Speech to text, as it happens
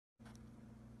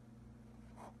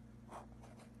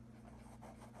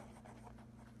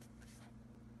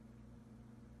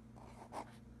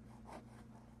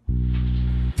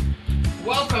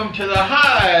Welcome to the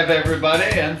Hive,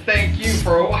 everybody, and thank you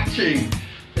for watching.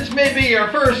 This may be your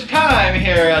first time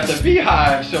here at the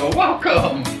Beehive, so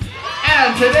welcome.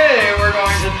 And today we're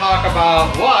going to talk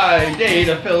about why date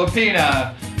a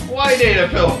Filipina. Why date a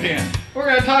Filipina? We're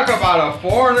going to talk about a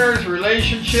foreigner's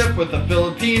relationship with the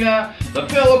Filipina, the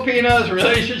Filipina's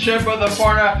relationship with the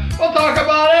foreigner. We'll talk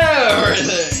about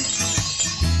everything.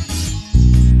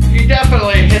 You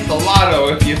definitely hit the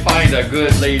lotto if you find a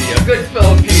good lady, a good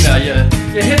Filipina.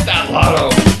 You hit that lotto.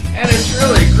 And it's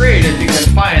really great if you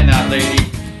can find that lady.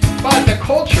 But the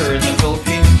culture in the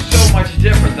Philippines is so much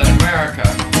different than America.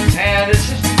 And it's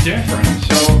just different.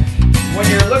 So when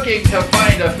you're looking to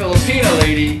find a Filipina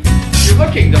lady, you're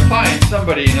looking to find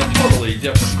somebody in a totally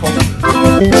different culture.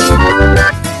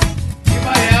 You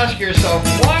might ask yourself,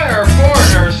 why are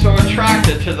foreigners so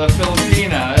attracted to the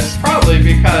Filipina? It's probably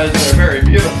because they're very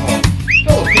beautiful.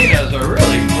 Filipinas are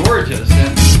really gorgeous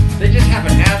and they just have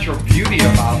a natural beauty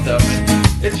about them.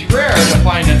 And it's rare to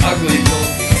find an ugly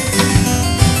Filipina.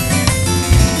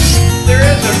 There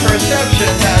is a perception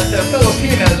that the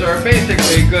Filipinas are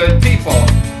basically good people.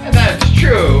 And that's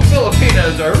true.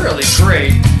 Filipinas are really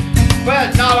great.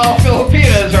 But not all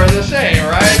Filipinas are the same,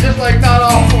 right? Just like not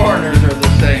all foreigners are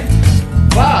the same.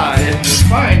 But if you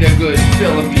find a good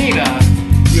Filipina,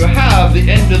 you have the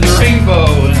end of the rainbow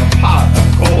in a pot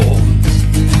of gold.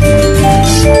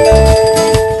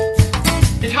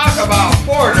 You talk about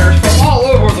foreigners from all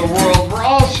over the world. We're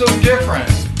all so different.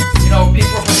 You know,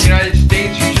 people from the United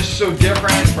States are just so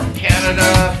different. From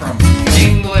Canada, from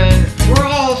England. We're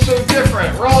all so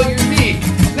different. We're all unique.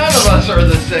 None of us are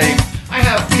the same. I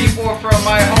have people from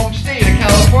my home state of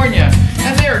California,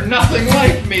 and they are nothing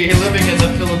like me living in the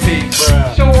Philippines.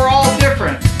 So we're all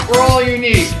different, we're all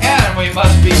unique, and we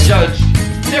must be judged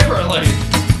differently.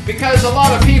 Because a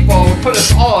lot of people put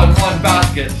us all in one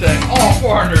basket, saying all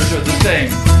foreigners are the same.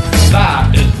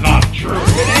 That is not true.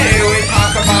 Today we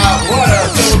talk about what a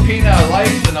Filipina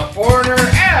likes in a foreigner,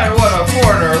 and what a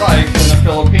foreigner likes in a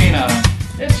Filipina.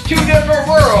 It's two different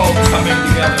worlds coming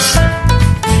together.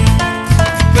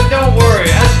 But don't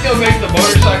worry, I still make the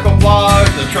motorcycle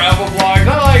vlogs, the travel vlogs.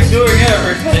 I like doing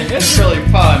everything. It's really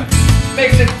fun.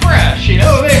 Makes it fresh, you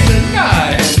know, makes it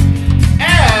nice.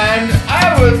 And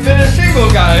I've been a single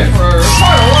guy for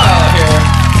quite a while here.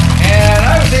 And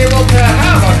I was able to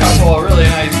have a couple of really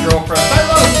nice girlfriends. I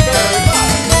love them very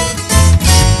much.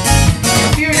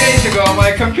 A few days ago,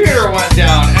 my computer went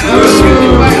down. And I was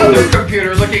using my other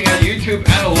computer looking at YouTube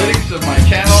analytics of my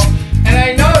channel. And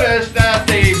I noticed that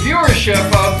the viewership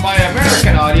of my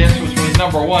American audience, which was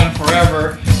 #1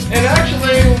 forever, it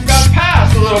actually got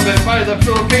passed a little bit by the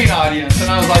Philippine audience.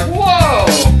 And I was like,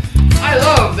 whoa! I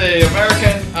love the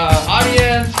American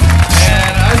audience,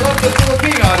 and I love the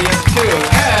Philippine audience too.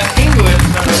 And England's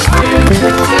 #3 is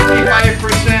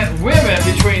 75% women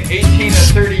between 18 and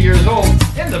 30 years old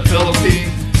in the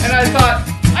Philippines. And I thought,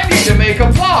 I need to make a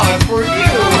blog for you.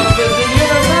 It's a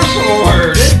universal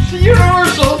word. It's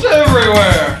universal to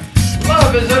everywhere.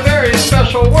 Love is a very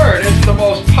special word. It's the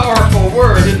most powerful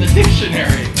word in the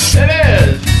dictionary. It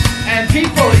is. And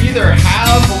people either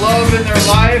have love in their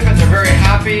life and they're very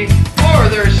happy, or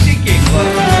they're seeking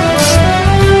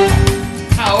love.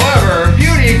 However,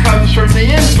 beauty comes from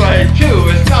the inside too.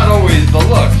 It's not always the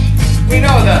looks. We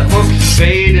know that looks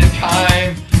fade in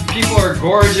time. People are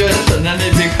gorgeous and then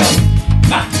they become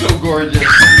not so gorgeous.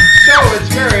 So it's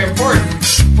very important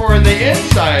for the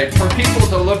inside, for people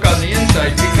to look on the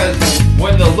inside, because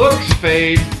when the looks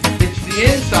fade, it's the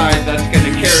inside that's going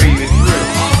to carry you through.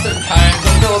 Oftentimes, a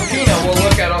Filipina will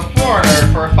look at a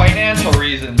foreigner for financial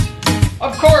reasons.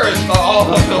 Of course, all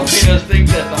the Filipinos think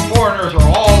that the foreigners are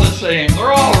all the same.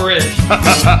 They're all rich.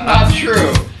 Not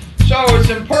true. So it's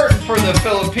important for the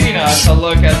Filipina to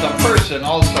look at the person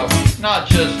also, not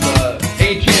just the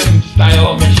ATM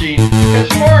style machine. Because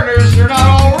foreigners, they're not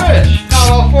all rich. Not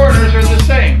all foreigners are the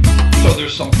same. So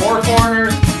there's some poor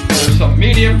foreigners, there's some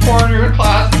medium foreigner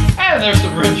class, and there's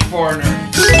some rich foreigners.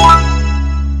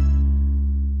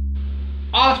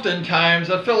 Oftentimes,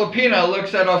 a Filipina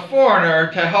looks at a foreigner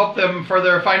to help them for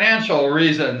their financial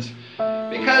reasons.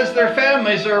 Because their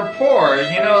families are poor.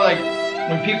 You know, like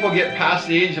when people get past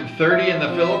the age of 30 in the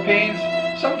Philippines,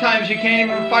 sometimes you can't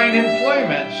even find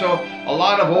employment. So a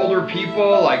lot of older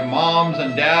people, like moms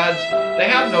and dads, they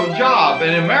have no job.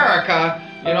 In America,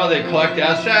 you know, they collect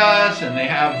SS and they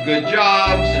have good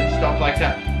jobs and stuff like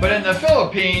that. But in the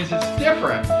Philippines, it's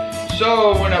different.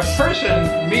 So when a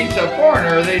person meets a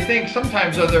foreigner, they think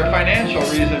sometimes of their financial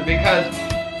reason, because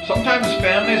sometimes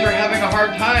families are having a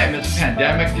hard time. It's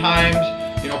pandemic times.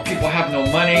 You know, people have no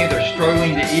money. They're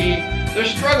struggling to eat. They're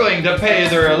struggling to pay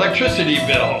their electricity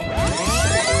bill.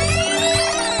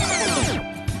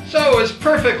 So it's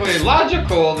perfectly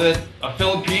logical that a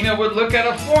Filipina would look at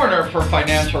a foreigner for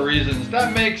financial reasons.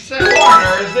 That makes sense.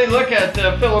 Foreigners, they look at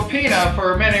the Filipina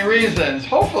for many reasons.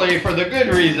 Hopefully for the good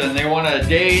reason. They want to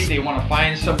date, they want to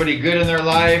find somebody good in their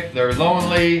life, they're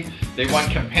lonely, they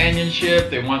want companionship,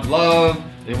 they want love,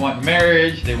 they want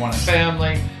marriage, they want a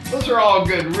family. Those are all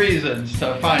good reasons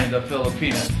to find a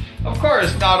Filipina. Of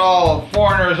course, not all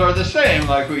foreigners are the same,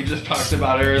 like we just talked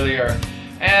about earlier.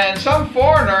 And some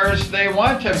foreigners, they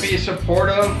want to be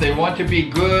supportive, they want to be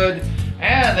good,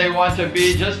 and they want to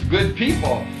be just good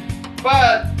people.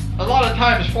 But a lot of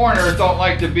times foreigners don't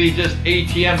like to be just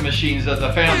ATM machines of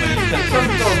the family. Because some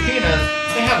Filipinas,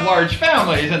 they have large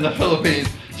families in the Philippines.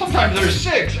 Sometimes there's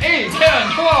 6, 8,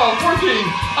 10, 12, 14,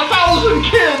 1,000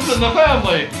 kids in the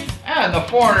family. And the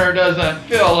foreigner doesn't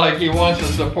feel like he wants to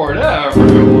support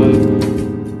everyone.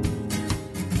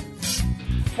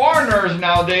 Foreigners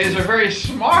nowadays are very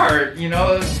smart, you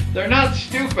know, they're not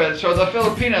stupid, so the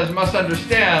Filipinas must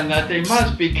understand that they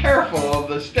must be careful of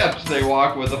the steps they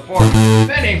walk with a foreigner.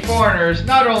 Many foreigners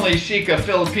not only seek a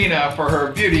Filipina for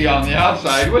her beauty on the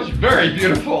outside, which is very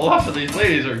beautiful, lots of these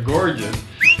ladies are gorgeous,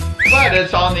 but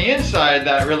it's on the inside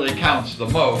that really counts the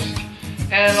most.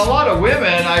 And a lot of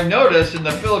women, I've noticed in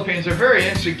the Philippines, are very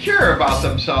insecure about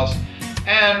themselves.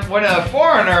 And when a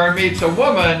foreigner meets a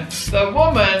woman, the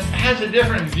woman has a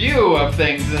different view of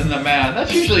things than the man.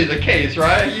 That's usually the case,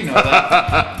 right? You know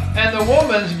that. And the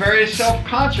woman's very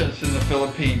self-conscious in the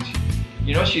Philippines.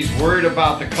 You know, she's worried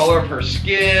about the color of her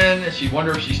skin. She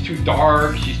wonders if she's too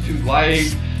dark, she's too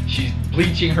light. She's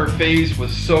bleaching her face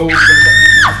with soap.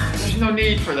 There's no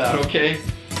need for that, okay?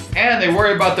 And they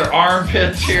worry about their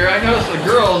armpits here. I notice the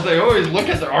girls, they always look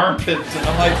at their armpits, and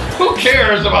I'm like, who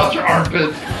cares about your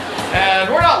armpits? And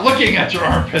we're not looking at your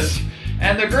armpits.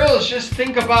 And the girls just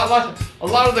think about a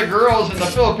lot of the girls in the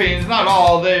Philippines, not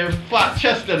all, they're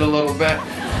flat-chested a little bit.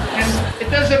 And it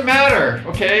doesn't matter,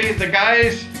 okay? The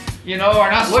guys, you know,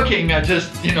 are not looking at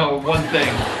just, you know, one thing.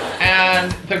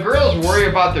 And the girls worry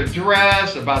about their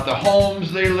dress, about the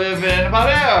homes they live in, about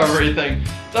everything.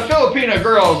 The Filipina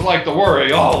girls like to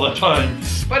worry all the time,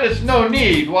 but it's no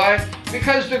need. Why?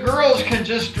 Because the girls can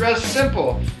just dress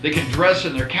simple. They can dress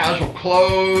in their casual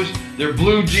clothes, their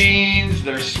blue jeans,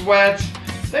 their sweats.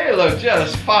 They look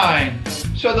just fine.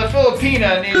 So the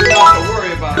Filipina needs not to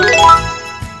worry about it.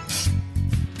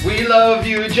 We love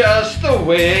you just the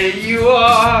way you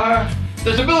are.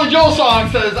 There's a Billy Joel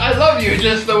song that says, I love you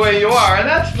just the way you are, and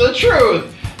that's the truth.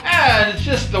 And it's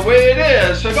just the way it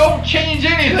is, so don't change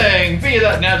anything. Be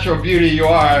that natural beauty you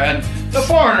are, and the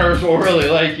foreigners will really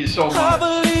like you so much. I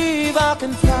believe I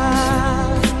can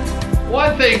fly.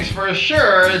 One thing's for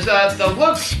sure is that the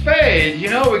looks fade. You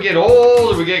know, we get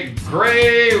old, we get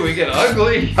gray, we get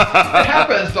ugly. It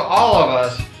happens to all of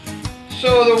us.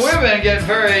 So the women get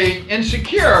very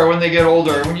insecure when they get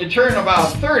older. When you turn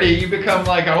about 30, you become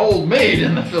like an old maid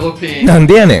in the Philippines. And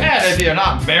if you're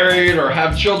not married or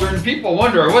have children, people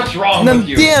wonder what's wrong with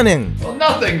you. Well,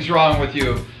 nothing's wrong with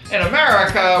you. In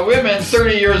America, women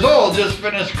 30 years old just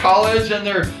finished college and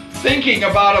they're thinking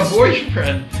about a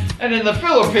boyfriend. And in the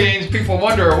Philippines, people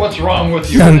wonder what's wrong with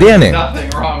you. There's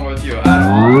nothing wrong with you at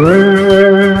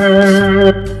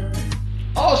all.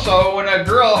 Also, when a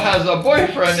girl has a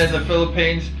boyfriend in the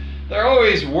Philippines, they're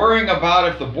always worrying about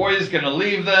if the boy's going to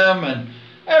leave them and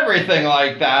everything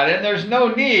like that. And there's no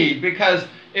need, because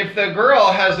if the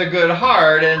girl has a good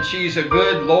heart and she's a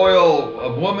good,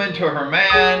 loyal woman to her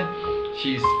man,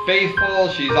 she's faithful,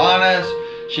 she's honest,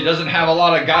 she doesn't have a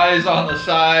lot of guys on the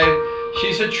side,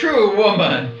 she's a true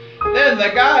woman, then the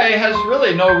guy has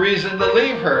really no reason to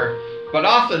leave her. But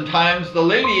oftentimes the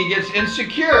lady gets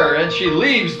insecure and she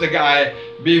leaves the guy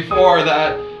before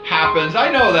that happens. I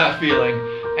know that feeling.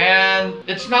 And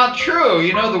it's not true.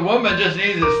 You know, the woman just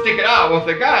needs to stick it out with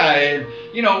the guy. And,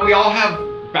 you know, we all have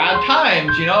bad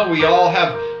times, you know. We all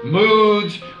have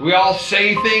moods. We all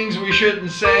say things we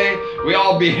shouldn't say. We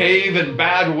all behave in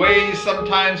bad ways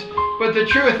sometimes. But the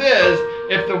truth is,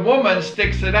 if the woman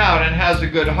sticks it out and has a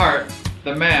good heart,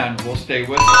 the man will stay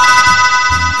with her.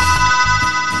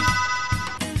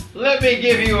 Let me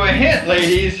give you a hint,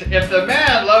 ladies. If the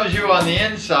man loves you on the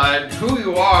inside, who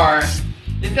you are,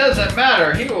 it doesn't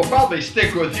matter. He will probably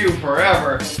stick with you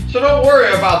forever. So don't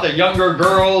worry about the younger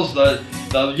girls, the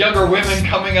younger women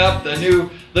coming up, the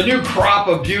new crop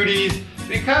of beauties.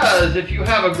 Because if you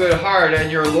have a good heart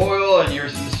and you're loyal and you're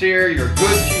sincere, you're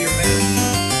good to your man.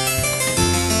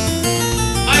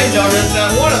 I noticed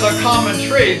that one of the common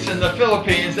traits in the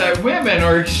Philippines that women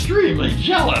are extremely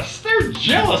jealous. They're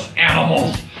jealous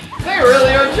animals. They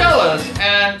really are jealous,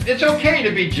 and it's okay to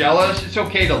be jealous. It's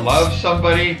okay to love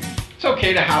somebody. It's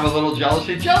okay to have a little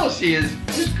jealousy. Jealousy is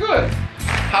good.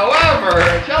 However,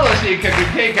 jealousy can be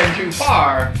taken too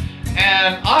far,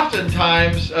 and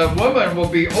oftentimes a woman will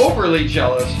be overly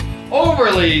jealous,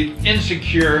 overly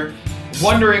insecure,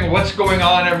 wondering what's going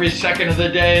on every second of the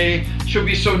day. She'll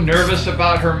be so nervous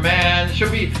about her man.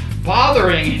 She'll be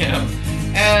bothering him.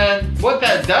 And what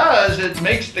that does, it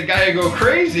makes the guy go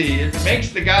crazy. It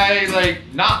makes the guy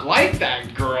not like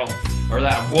that girl or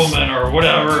that woman or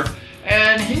whatever.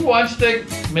 And he wants to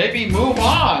maybe move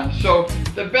on. So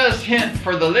the best hint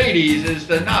for the ladies is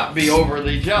to not be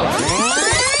overly jealous.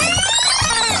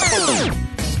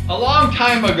 A long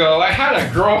time ago, I had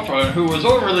a girlfriend who was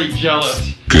overly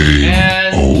jealous.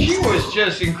 And she was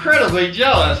just incredibly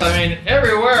jealous. I mean,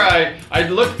 everywhere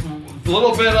I'd look a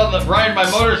little bit on riding my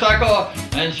motorcycle,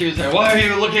 and she would say, "Why are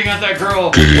you looking at that girl?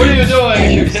 What are you doing?"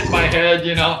 She would hit my head,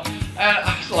 And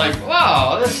I was like,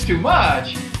 wow, that's too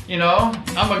much.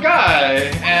 I'm a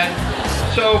guy. And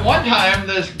so one time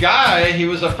this guy, he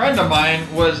was a friend of mine,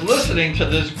 was listening to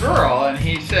this girl, and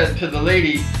he said to the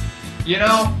lady, "You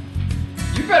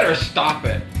better stop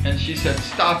it." And she said,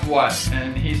 "Stop what?"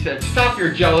 And he said, "Stop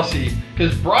your jealousy,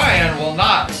 because Brian will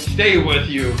not stay with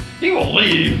you. He will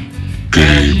leave."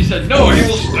 And she said, "No, he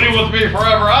will stay with me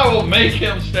forever. I will make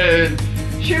him stay." And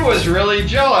she was really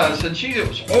jealous, and she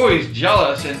was always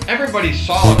jealous, and everybody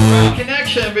saw it. The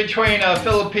connection between a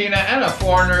Filipina and a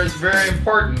foreigner is very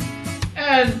important.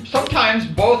 And sometimes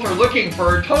both are looking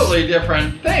for totally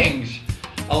different things.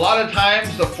 A lot of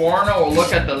times the foreigner will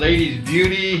look at the lady's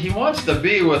beauty. He wants to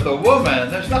be with a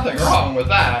woman. There's nothing wrong with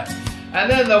that. And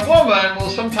then the woman will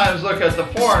sometimes look at the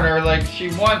foreigner like she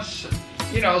wants,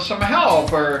 some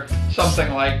help or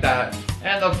something like that.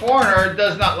 And the foreigner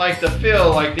does not like to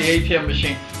feel like the ATM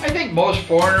machine. I think most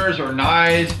foreigners are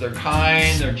nice, they're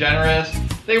kind, they're generous.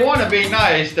 They want to be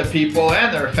nice to people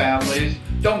and their families.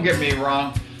 Don't get me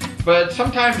wrong. But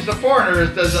sometimes the foreigners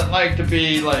doesn't like to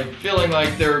be feeling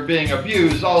like they're being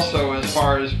abused also as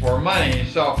far as for money.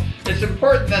 So it's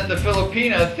important that the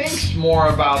Filipina thinks more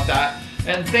about that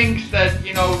and thinks that,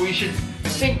 we should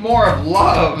think more of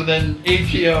love than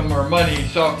ATM or money.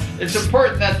 So it's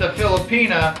important that the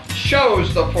Filipina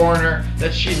shows the foreigner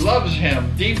that she loves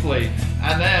him deeply,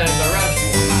 and then the rest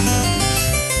will happen.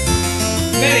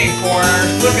 Many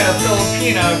foreigners look at a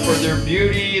Filipina for their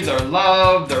beauty, their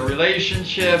love, their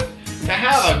relationship, to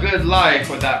have a good life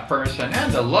with that person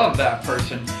and to love that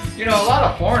person. A lot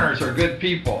of foreigners are good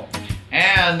people,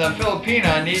 and the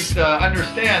Filipina needs to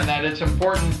understand that it's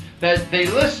important that they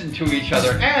listen to each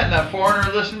other and that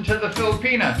foreigner listen to the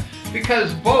Filipina,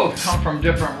 because both come from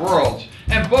different worlds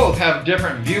and both have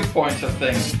different viewpoints of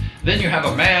things. Then you have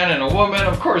a man and a woman.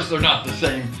 Of course, they're not the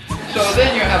same. So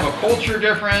then you have a culture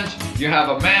difference, you have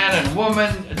a man and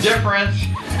woman difference.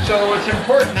 So it's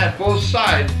important that both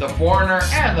sides, the foreigner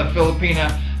and the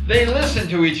Filipina, they listen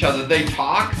to each other, they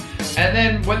talk, and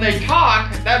then when they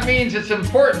talk, that means it's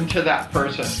important to that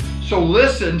person. So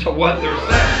listen to what they're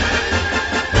saying.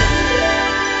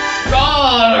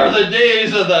 Gone are the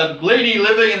days of the lady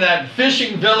living in that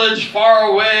fishing village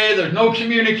far away, there's no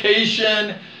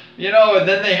communication, and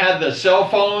then they had the cell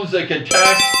phones that could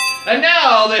text. And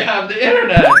now they have the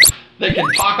internet. They can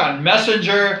talk on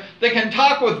Messenger. They can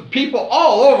talk with people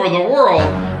all over the world.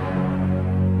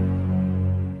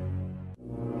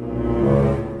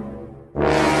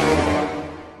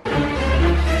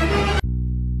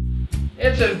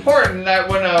 It's important that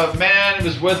when a man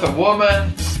is with a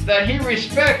woman, that he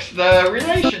respects the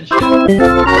relationship.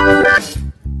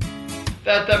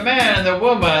 That the man and the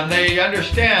woman, they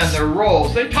understand their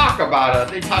roles. They talk about it.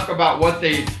 They talk about what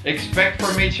they expect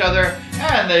from each other,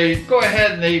 and they go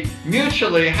ahead and they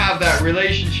mutually have that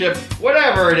relationship.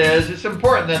 Whatever it is, it's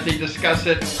important that they discuss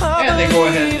it and they go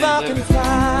ahead and they live it.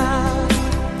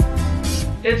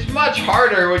 It's much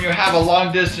harder when you have a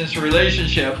long distance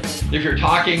relationship. If you're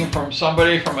talking from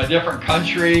somebody from a different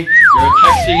country, you're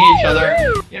texting each other.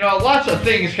 Lots of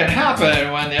things can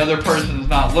happen when the other person's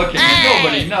not looking and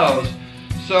nobody knows.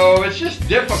 So it's just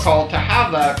difficult to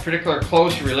have that particular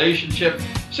close relationship.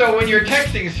 So when you're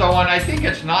texting someone, I think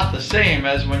it's not the same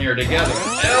as when you're together.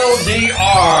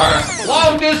 LDR,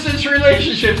 long distance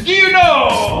relationships. Do you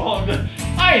know?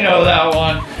 I know that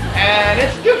one. And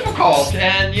it's difficult.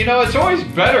 And it's always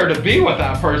better to be with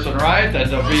that person, right? Than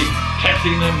to be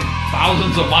texting them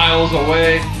thousands of miles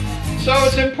away. So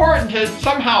it's important to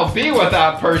somehow be with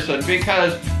that person,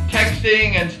 because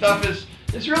texting and stuff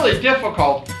it's really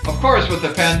difficult. Of course, with the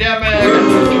pandemic and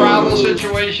with travel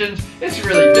situations, it's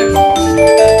really difficult.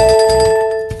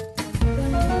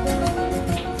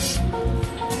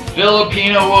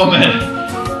 Filipino women,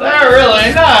 they're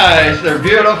really nice. They're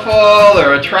beautiful,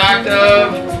 they're attractive.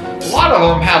 A lot of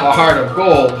them have a heart of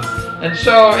gold. And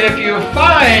so if you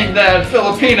find that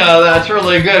Filipina that's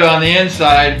really good on the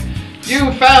inside,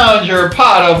 you found your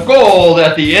pot of gold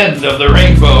at the end of the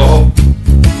rainbow.